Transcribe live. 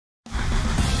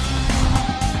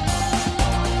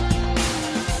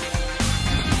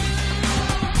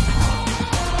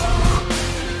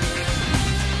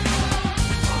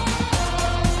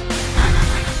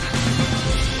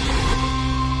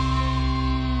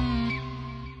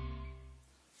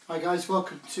Hi guys,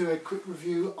 welcome to a quick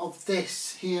review of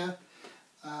this here.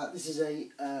 This is a,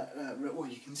 well,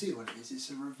 you can see what it is. It's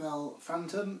a Revell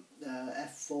Phantom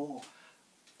F4,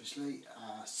 obviously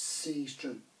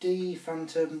C/D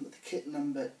Phantom. The kit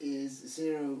number is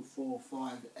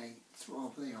 04583.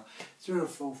 Well, there you are,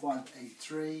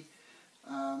 04583.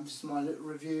 This is my little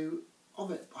review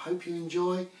of it. I hope you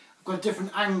enjoy. I've got a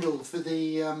different angle for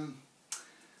the.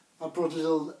 I brought a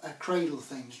little cradle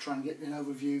thing to try and get an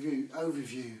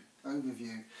overview.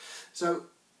 So,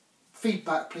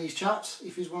 feedback please chaps,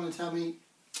 if you want to tell me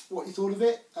what you thought of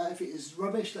it. If it is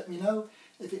rubbish, let me know.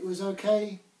 If it was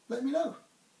okay, let me know.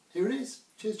 Here it is.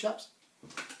 Cheers chaps.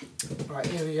 Right,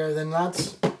 here we go then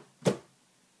lads.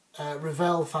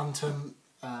 Revell Phantom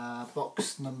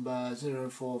box number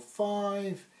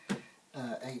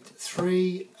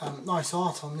 04583. Nice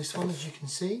art on this one, as you can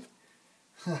see.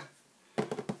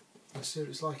 Let's see what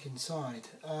it's like inside.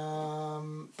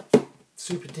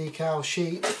 Super decal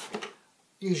sheet,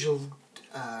 usual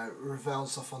Revell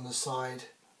stuff on the side,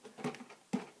 you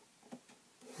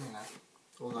know,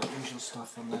 all that usual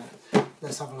stuff on there.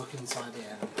 Let's have a look inside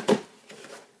here.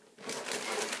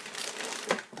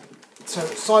 So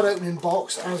side opening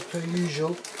box as per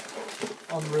usual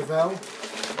on Revell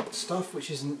stuff, which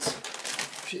isn't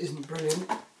brilliant,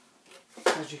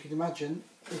 as you can imagine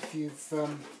if you've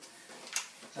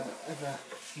ever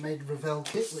made a Revell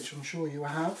kit, which I'm sure you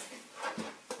have.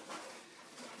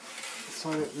 The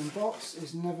side opening box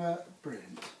is never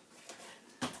brilliant.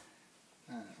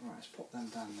 Right, let's pop them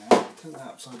down there. Turn that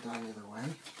upside down the other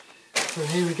way. So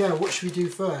here we go. What should we do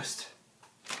first?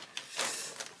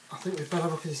 I think we'd better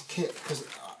look at this kit because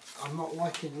I'm not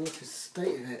liking the look of the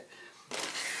state of it.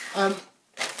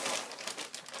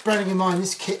 Bearing in mind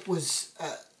this kit was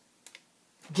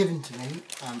given to me.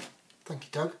 Thank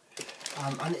you, Doug.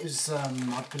 And it was,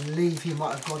 I believe he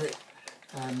might have got it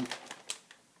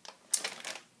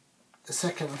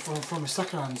from a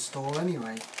second-hand store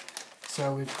anyway.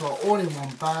 So we've got all in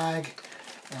one bag.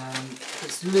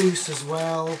 It's loose as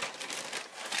well.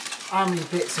 How many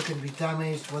bits are going to be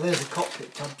damaged? Well, there's a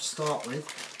cockpit tab to start with.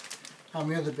 How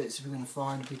many other bits are we going to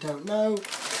find? We don't know.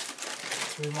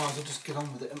 So we might as well just get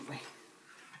on with it, haven't we?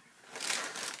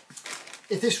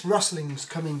 If this rustling's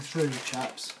coming through,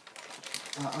 chaps,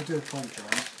 I do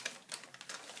apologise.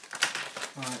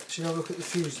 Right, should I have a look at the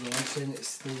fuselage? Seeing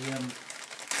it's the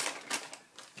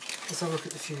let's have a look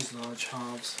at the fuselage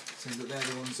halves, so that they're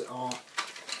the ones that are.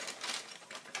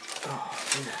 Oh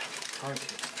yeah,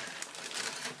 crikey.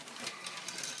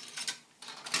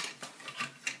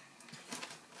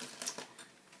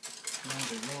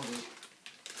 Lordy.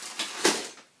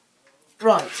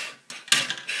 Right.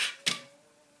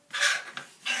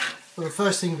 Well, the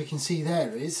first thing we can see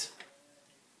there is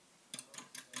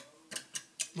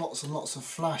lots and lots of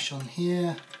flash on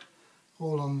here,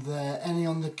 all on there. Any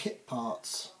on the kit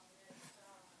parts?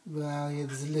 Well, yeah,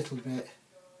 there's a little bit.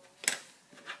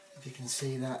 If you can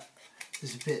see that,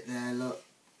 there's a bit there. Look,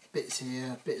 bits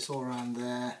here, bits all around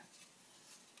there.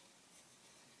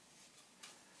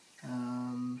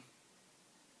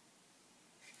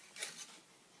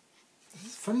 There's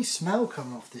a funny smell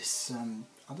coming off this. I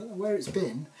don't know where it's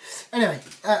been. Anyway,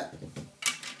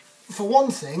 for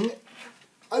one thing,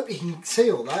 I hope you can see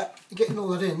all that. You're getting all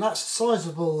that in. That's a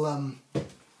sizable.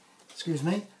 Excuse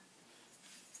me.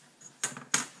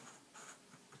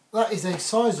 That is a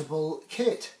sizable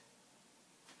kit.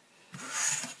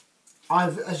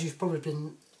 As you've probably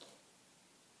been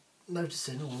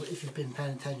noticing, or if you've been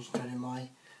paying attention to any of my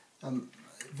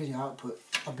video output,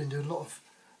 I've been doing a lot of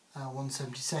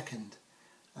 1/72nd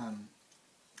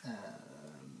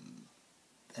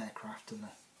aircraft, and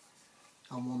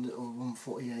I'm on the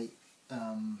 148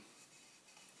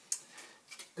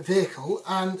 vehicle,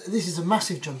 and this is a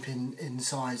massive jump in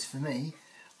size for me.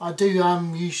 I do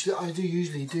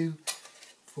usually do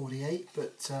 48,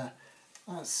 but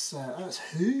that's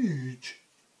huge.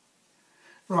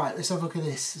 Right, let's have a look at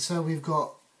this. So we've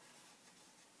got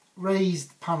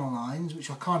raised panel lines,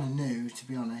 which I kind of knew, to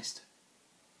be honest.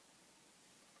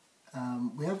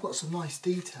 We have got some nice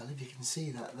detail, if you can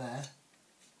see that there.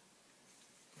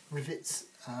 Rivets,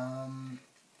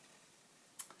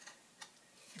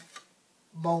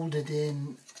 moulded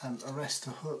in,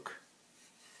 arrestor hook.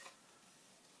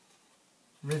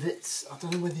 Rivets, I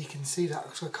don't know whether you can see that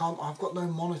because I've got no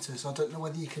monitor, so I don't know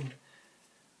whether you can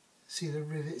see the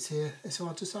rivets here. So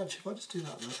if I just do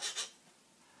that, look.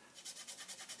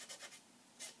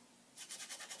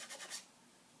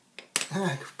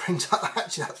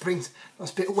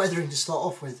 That's a bit of weathering to start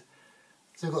off with.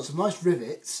 So I've got some nice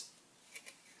rivets,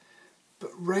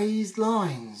 but raised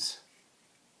lines.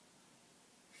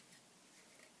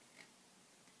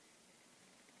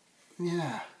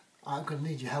 Yeah, I'm going to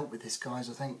need your help with this, guys,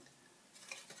 I think.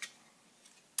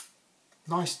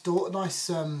 Nice door,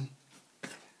 nice, got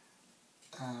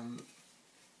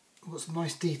some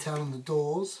nice detail on the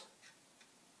doors.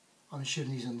 I'm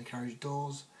assuming these are undercarriage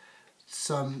doors.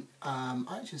 Some,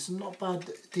 actually some not bad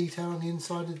detail on the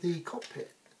inside of the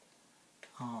cockpit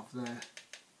half there.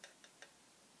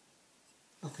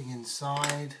 Nothing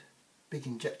inside. Big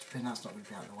injector pin, that's not going to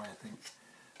be out of the way, I think.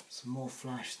 Some more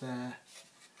flash there.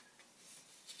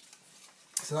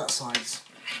 So that side's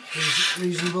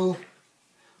reasonable.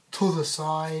 To the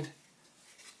side.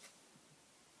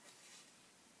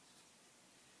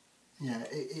 Yeah,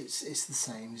 it's the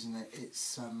same, isn't it?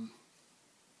 It's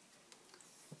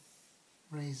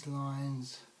raised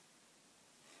lines.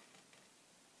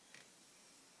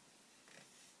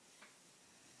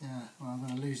 Yeah, well, I'm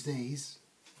going to lose these.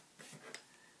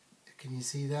 Can you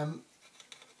see them?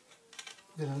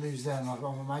 I'm going to lose them, I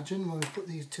imagine, when we put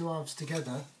these two halves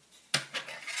together.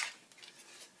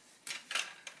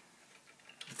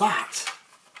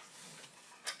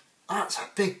 That's a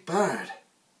big bird.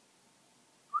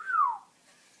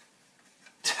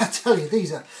 I tell you,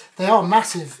 they are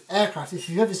massive aircraft. If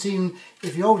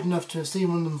you're old enough to have seen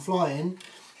one of them flying,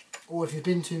 or if you've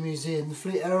been to a museum, the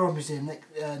Fleet Aero Museum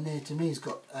near to me has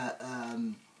got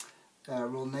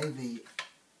Royal Navy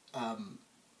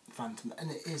Phantom, and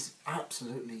it is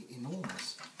absolutely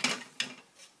enormous.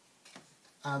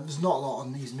 There's not a lot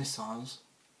on these missiles,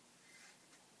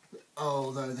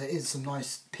 although there is some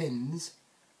nice pins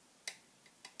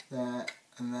there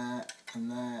and there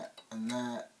and there and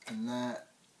there and there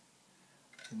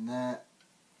and there.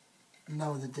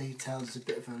 No other details. There's a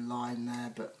bit of a line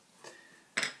there, but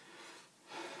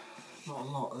not a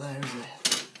lot there, is there?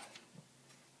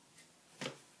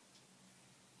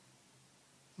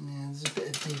 Yeah, there's a bit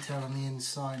of detail on the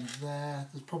inside of there.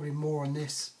 There's probably more on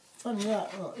this. Funny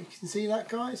that, look, you can see that,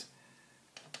 guys?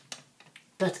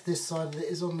 Better this side than it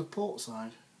is on the port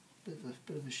side. Bit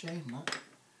of a shame, that.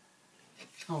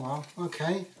 Oh well,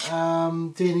 okay.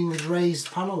 Dealing with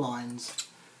raised panel lines.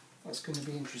 That's going to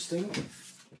be interesting.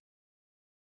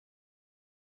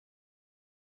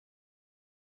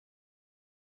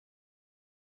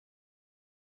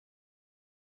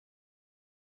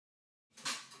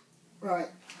 Right.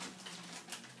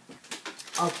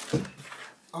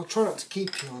 I'll try not to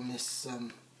keep you on this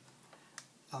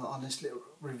little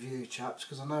review, chaps,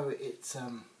 because I know it's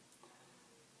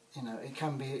you know, it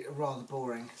can be rather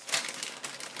boring.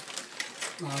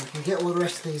 Now we can get all the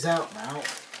rest of these out now.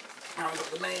 Now I've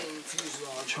got the main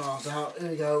fuselage halves out. There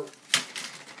we go.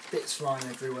 Bits flying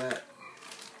everywhere.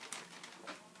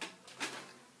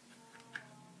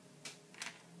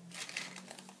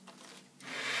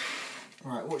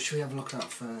 Right, what should we have a look at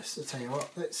first? I'll tell you what,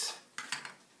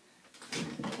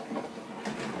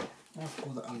 I'll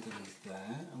pull that underneath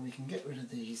there, and we can get rid of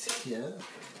these here,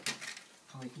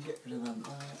 and we can get rid of them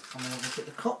there, and then we'll get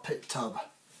the cockpit tub.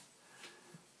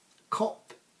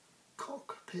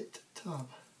 Cockpit tub.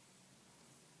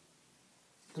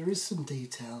 There is some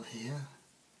detail here.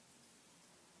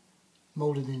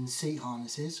 Moulded in seat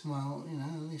harnesses, well, you know,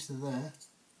 at least they're there.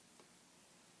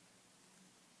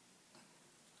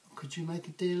 Could you make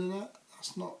a deal of that?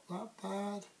 That's not that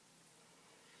bad.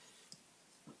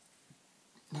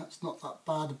 That's not that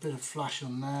bad. A bit of flash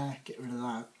on there. Get rid of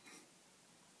that.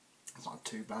 It's not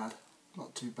too bad.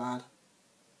 Not too bad.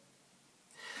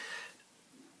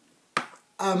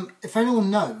 If anyone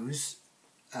knows,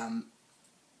 I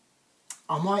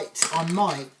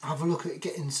might have a look at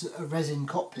getting a resin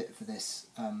cockpit for this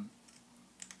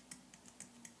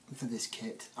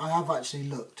kit. I have actually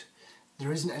looked.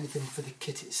 There isn't anything for the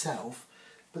kit itself,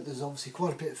 but there's obviously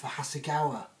quite a bit for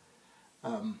Hasegawa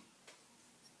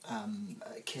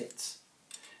kits.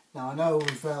 Now I know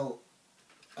Revell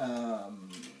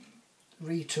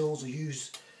retools or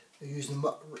use the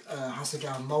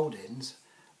Hasegawa mouldings,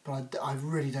 but I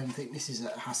really don't think this is a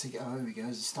Hasegawa. Oh, here we go,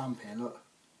 there's a stamp here, look.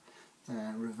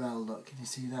 Revell, look, can you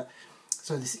see that?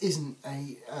 So this isn't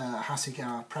a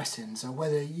Hasegawa pressing, so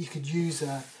whether you could use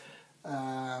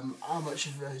how much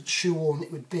of a shoehorn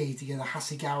it would be to get a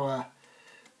Hasegawa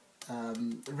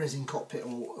resin cockpit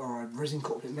or a resin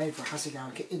cockpit made for a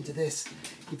Hasegawa kit into this,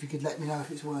 if you could let me know if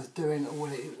it's worth doing or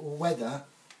whether,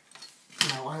 you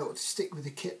know, I ought to stick with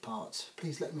the kit parts.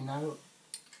 Please let me know.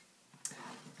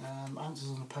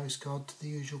 Answers on a postcard to the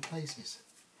usual places.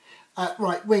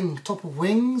 Right, top of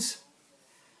wings.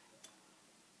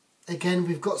 Again,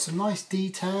 we've got some nice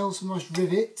details, some nice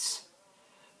rivets,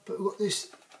 but we've got this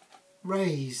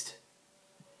raised.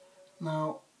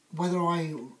 Now, whether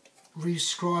I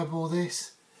rescribe all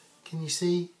this, can you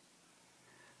see?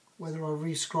 Whether I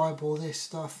rescribe all this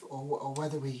stuff, or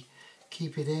whether we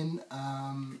keep it in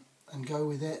and go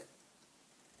with it.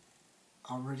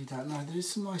 I really don't know. There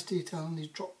is some nice detail on these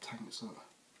drop tanks. Look.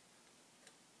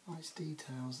 Nice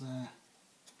details there.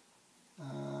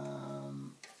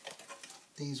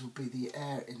 These will be the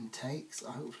air intakes.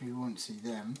 Hopefully you won't see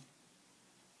them.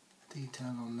 Detail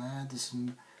on there. There's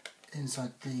some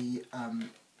inside the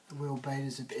wheel bay.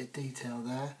 There's a bit of detail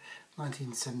there.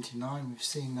 1979. We've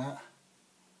seen that.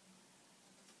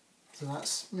 So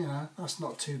that's, you know, that's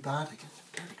not too bad. Again,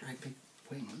 great big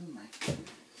wing, isn't they?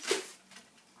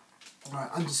 Right,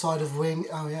 underside of wing.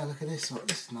 Oh yeah, look at this. Look,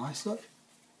 this is nice. Look.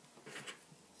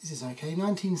 This is okay.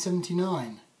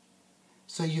 1979.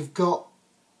 So you've got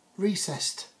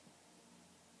recessed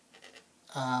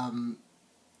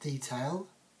detail.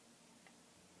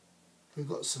 We've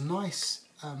got some nice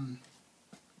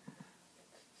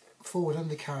forward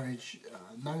undercarriage,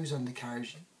 nose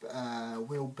undercarriage,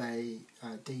 wheel bay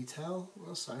detail.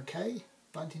 That's okay.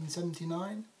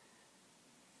 1979.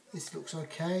 This looks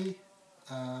okay.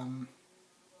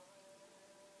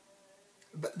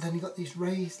 But then you've got these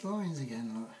raised lines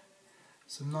again. Look.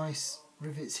 Some nice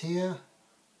rivets here.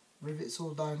 Rivets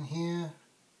all down here.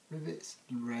 Rivets,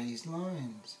 raised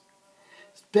lines.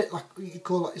 It's a bit like, you could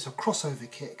call it, it's a crossover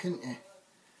kit, couldn't you?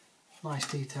 Nice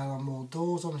detail on more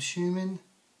doors, I'm assuming.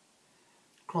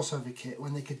 Crossover kit,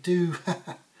 when they could do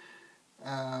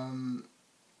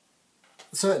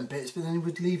certain bits, but then it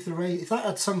would leave the raise. If that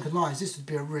had sunken lines, this would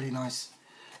be a really nice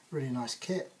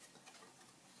kit.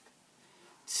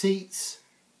 Seats,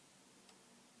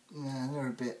 yeah, they're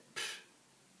a bit,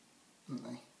 aren't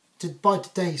they? By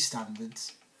today's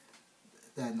standards,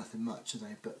 they're nothing much, are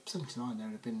they? But 79 there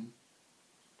would have been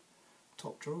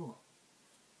top drawer.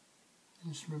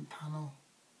 Instrument panel,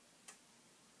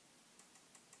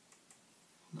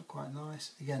 not quite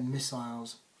nice. Again,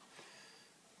 missiles.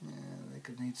 Yeah, they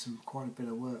could need quite a bit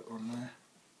of work on there.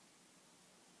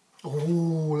 Oh,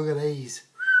 look at these.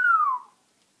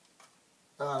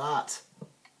 Look at that.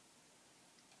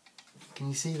 Can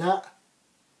you see that?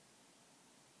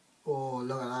 Oh,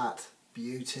 look at that.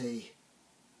 Beauty.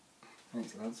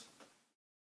 Thanks, lads.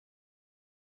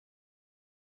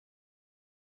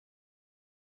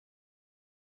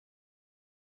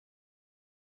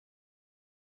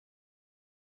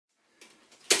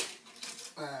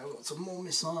 We've got some more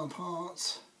missile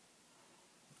parts.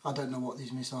 I don't know what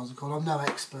these missiles are called. I'm no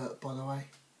expert, by the way.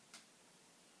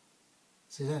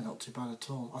 See, they're not too bad at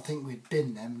all. I think we'd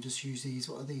bin them and just use these.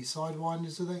 What are these?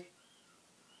 Sidewinders, are they?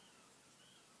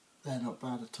 They're not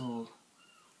bad at all.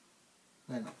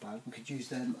 They're not bad. We could use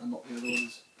them and not the other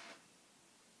ones.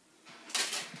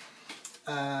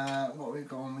 What we've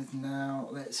gone with now,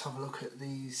 let's have a look at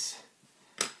these.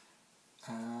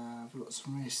 We've got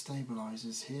some rear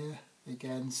stabilisers here.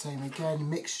 Again, same again,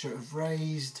 mixture of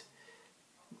raised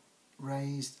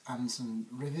and some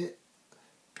rivet.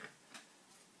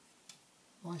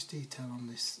 Nice detail on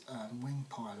this wing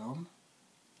pylon.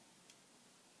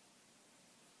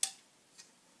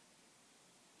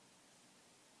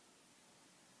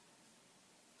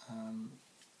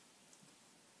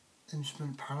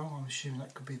 Instrument panel, I'm assuming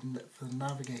that could be for the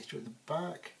navigator at the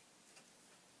back.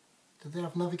 Do they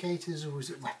have navigators, or is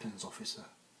it weapons officer?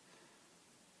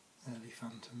 Early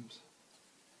Phantoms.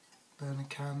 Burner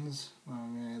cans, well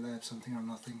yeah, they have something or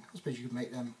nothing. I suppose you could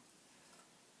make them.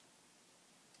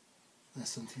 They're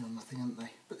something or nothing, aren't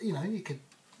they? But you know, you could,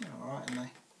 alright, aren't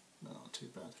they? They're not too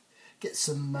bad. Get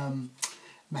some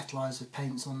metallizer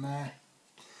paints on there.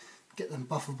 Get them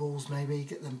buffables maybe,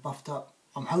 get them buffed up.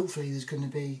 Hopefully there's going to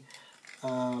be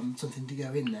something to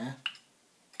go in there.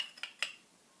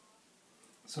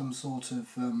 Some sort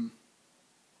of,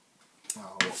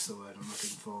 what's the word I'm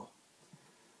looking for?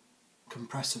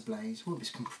 Compressor blades. Won't be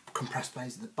compressed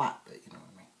blades at the back, but you know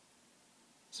what I mean.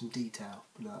 Some detail,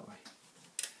 put it that way.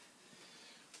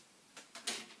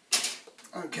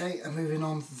 Okay, and moving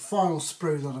on to the final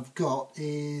sprue that I've got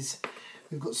is,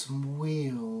 we've got some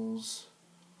wheels.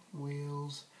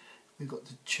 We've got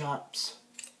the chaps.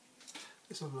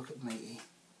 Let's have a look at Matey.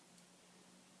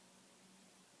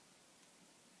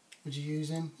 Would you use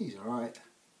him? He's alright.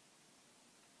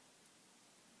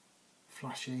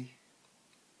 Flashy.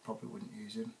 Probably wouldn't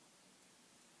use him.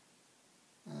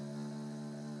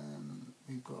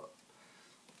 We've got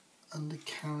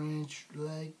undercarriage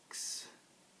legs,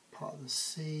 part of the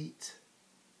seat.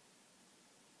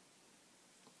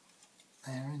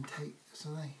 Air intakes,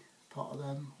 are they? Part of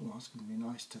them. Oh, that's going to be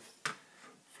nice to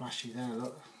flashy there,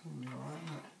 look. Be alright,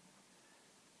 isn't it?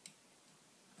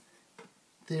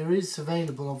 There is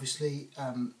available, obviously,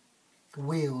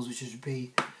 wheels, which would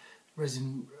be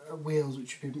resin wheels,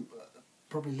 which would be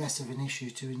probably less of an issue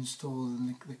to install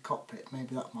than the cockpit.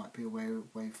 Maybe that might be a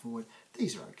way forward.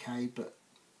 These are okay, but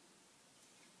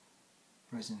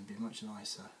resin would be much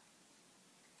nicer.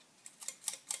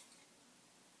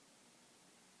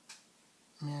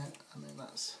 Yeah, I mean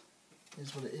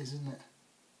is what it is, isn't it?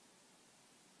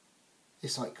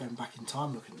 It's like going back in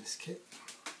time looking at this kit.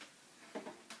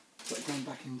 It's like going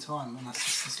back in time, and that's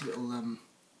just this little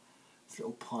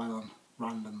pylon,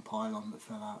 random pylon that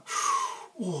fell out.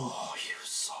 Oh, you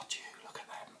sod you, look at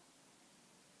them.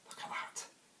 Look at that.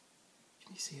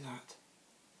 Can you see that?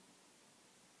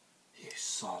 You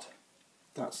sod.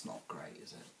 That's not great,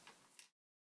 is it?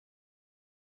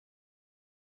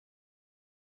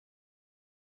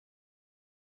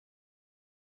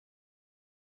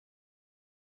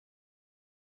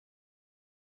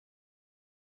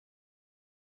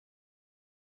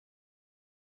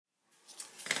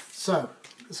 So,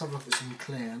 let's have a look at some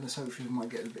clear. Let's hopefully we might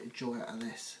get a bit of joy out of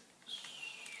this.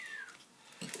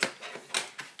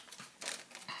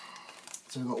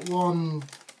 So we've got one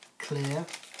clear,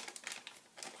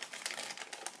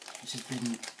 which has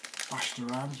been bashed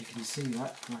around. You can see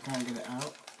that, and I can't get it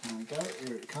out. There we go,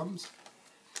 here it comes.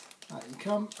 Out you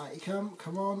come,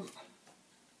 come on.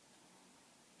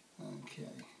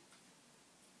 Okay.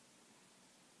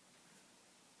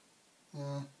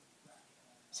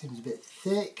 Seems a bit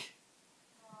thick.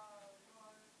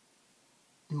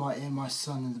 You might hear my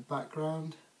son in the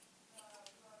background.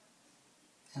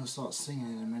 He'll start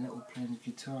singing in a minute or playing the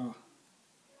guitar.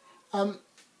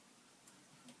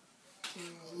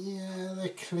 Yeah, they're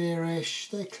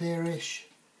clearish.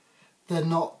 They're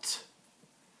not,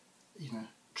 you know,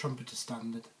 trumpeter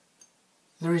standard.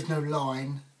 There is no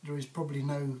line. There is probably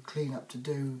no clean-up to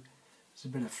do. There's a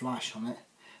bit of flash on it.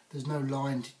 There's no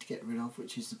line to get rid of,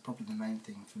 which is probably the main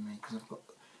thing for me, because I've got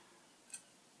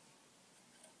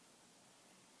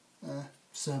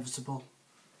serviceable.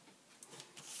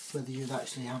 Whether you'd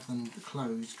actually have them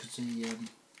closed, because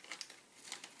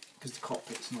the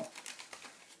cockpit's not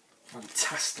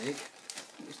fantastic.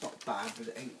 It's not bad, but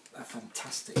it ain't a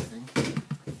fantastic thing.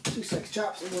 2 seconds,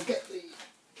 chaps, and we'll get the.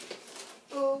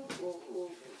 Oh.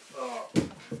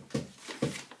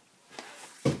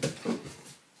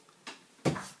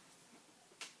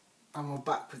 And we're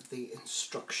back with the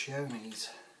instructions.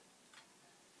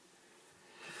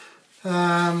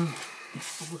 I'll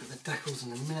look at the decals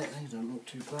in a minute. They don't look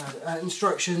too bad.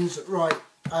 Instructions, right.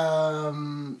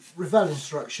 Revell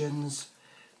instructions.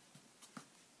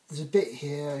 There's a bit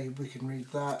here, we can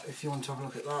read that. If you want to have a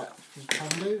look at that, you can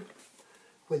do.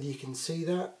 Whether you can see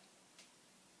that.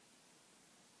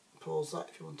 Pause that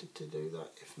if you wanted to do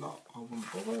that. If not, I won't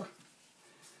bother.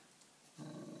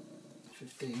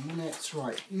 15 minutes,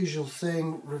 right. Usual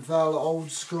thing, Revell,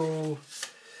 old school.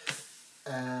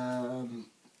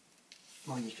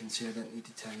 Well, you can see I don't need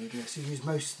to tell you this. You use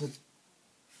most of the,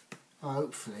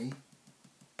 hopefully,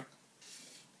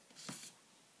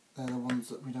 they're the ones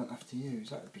that we don't have to use.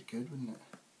 That would be good, wouldn't it?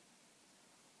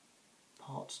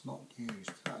 Parts not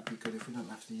used. That would be good if we don't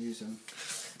have to use them.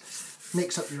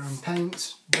 Mix up your own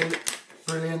paints.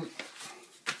 Brilliant.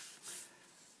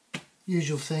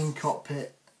 Usual thing,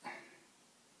 cockpit.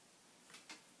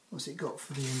 What's it got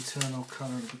for the internal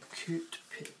colour of the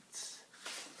cockpit?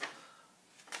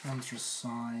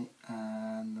 Anthracite,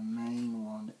 and the main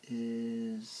one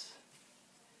is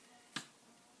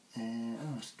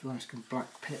it's black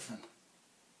pit then.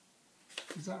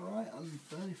 Is that right? On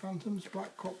Early Phantoms,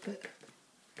 black cockpit.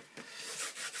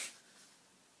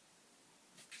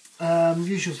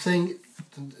 Usual thing.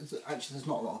 Actually, there's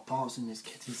not a lot of parts in this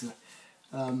kit. Is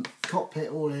a cockpit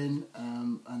all in,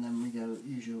 and then we go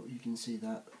usual. You can see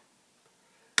that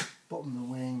bottom of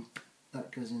the wing.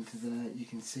 That goes into there. You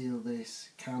can seal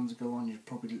this. Cans go on. You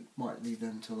probably might leave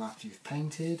them until after you've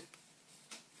painted.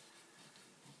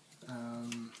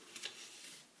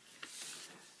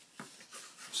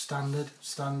 Standard.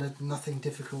 Nothing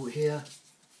difficult here.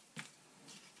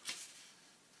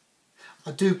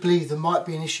 I do believe there might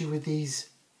be an issue with these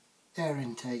air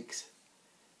intakes.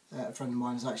 A friend of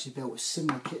mine has actually built a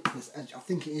similar kit to this. I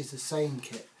think it is the same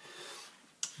kit,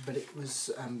 but it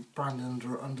was branded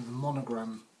under the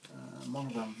monogram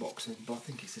boxing, but I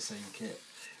think it's the same kit.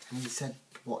 And he said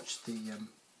watch the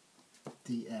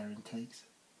air intakes.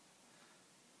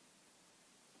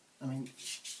 I mean,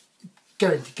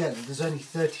 going together, there's only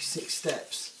 36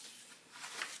 steps.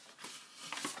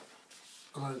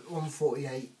 On a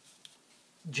 148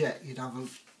 jet, you'd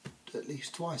have at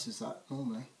least twice as that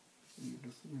normally.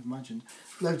 You'd imagine.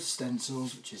 Loads of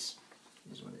stencils, which is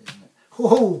what it is, isn't it?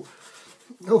 Whoa!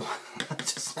 Oh,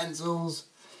 loads of stencils.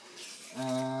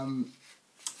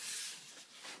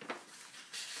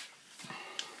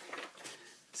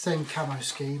 Same camo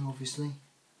scheme, obviously.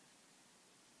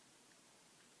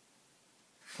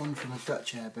 One from a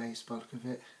Dutch airbase, bulk of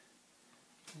it.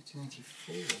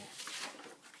 1984.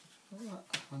 What was that?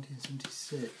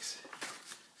 1976.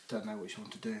 Don't know which one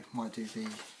to do. Might do the...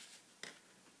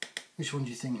 Which one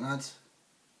do you think, lads?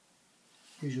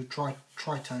 Usual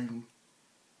tritone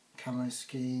camo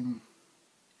scheme.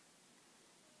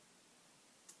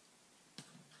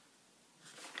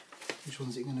 Which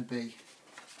one's it going to be?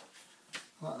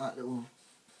 I like that little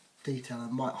detail. I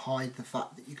might hide the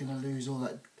fact that you're going to lose all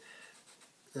that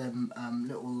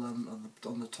little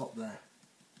on the top there.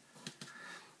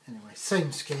 Anyway,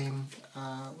 same scheme.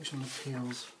 Which one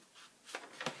appeals?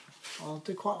 I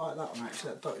do quite like that one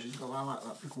actually. That Dutch has got. I like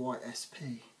that big white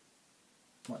SP.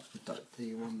 Might be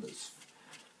the one that's.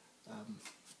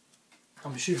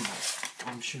 I'm assuming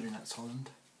that's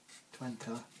Holland. To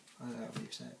enter. I don't know how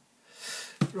you say it.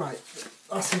 Right,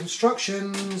 that's the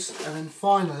instructions, and then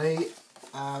finally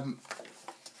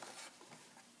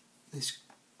this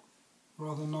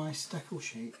rather nice decal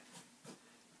sheet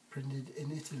printed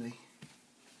in Italy.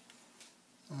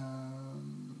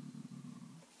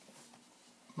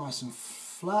 Nice and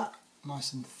flat,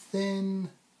 nice and thin,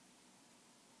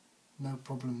 no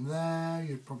problem there.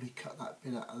 You'd probably cut that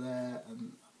bit out of there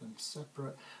and have them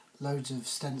separate. Loads of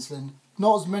stenciling,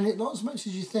 not as much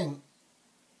as you think.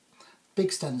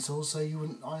 Big stencils, so you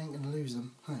wouldn't. I ain't going to lose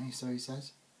them. So he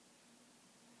says.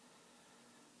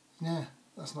 Yeah,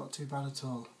 that's not too bad at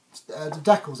all. The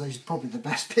decals is probably the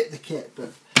best bit of the kit,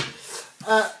 but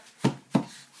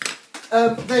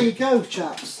there you go,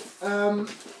 chaps. Hang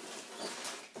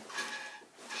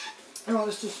on,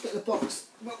 let's just get the box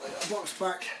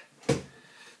back.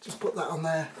 Just put that on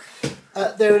there.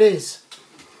 There it is.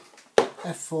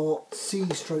 F4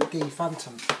 C/D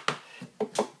Phantom.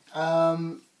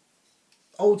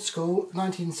 Old school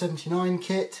 1979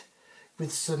 kit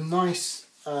with some nice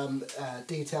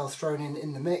detail thrown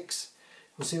in the mix.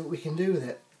 We'll see what we can do with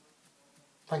it.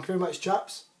 Thank you very much,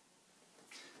 chaps.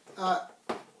 There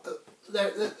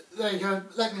you go.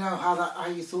 Let me know how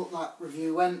you thought that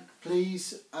review went,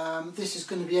 please. This is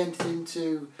going to be entered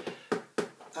into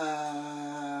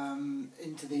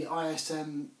the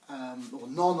ISM or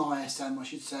non-ISM, I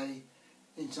should say,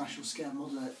 International Scale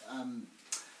Modeler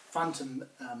Phantom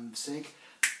SIG,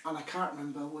 and I can't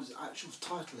remember what the actual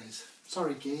title is.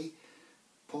 Sorry, Guy,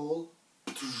 Paul.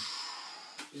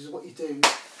 This is what you do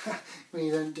when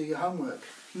you don't do your homework.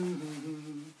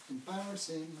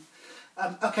 Embarrassing.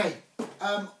 Okay,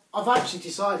 I've actually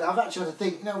decided. I've actually had to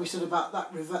think. You know, we said about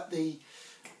that the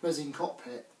resin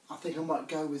cockpit. I think I might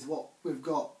go with what we've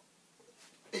got.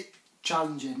 It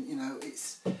challenging, you know.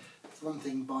 It's one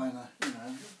thing buying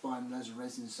loads of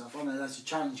resin and stuff. I know that's a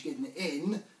challenge getting it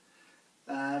in,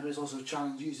 but it's also a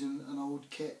challenge using an old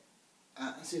kit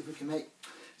and see if we can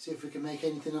make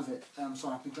anything of it.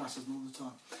 Sorry, I've been glasses all the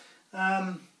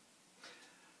time.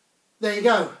 There you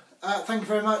go. Thank you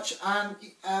very much, and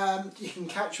you can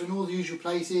catch me in all the usual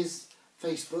places: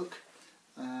 Facebook,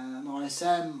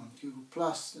 ISM, Google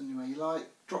Plus, anywhere you like.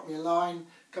 Drop me a line,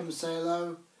 come and say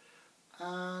hello,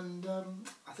 and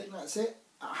I think that's it.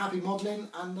 Happy modelling,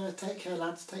 and take care,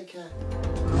 lads. Take care.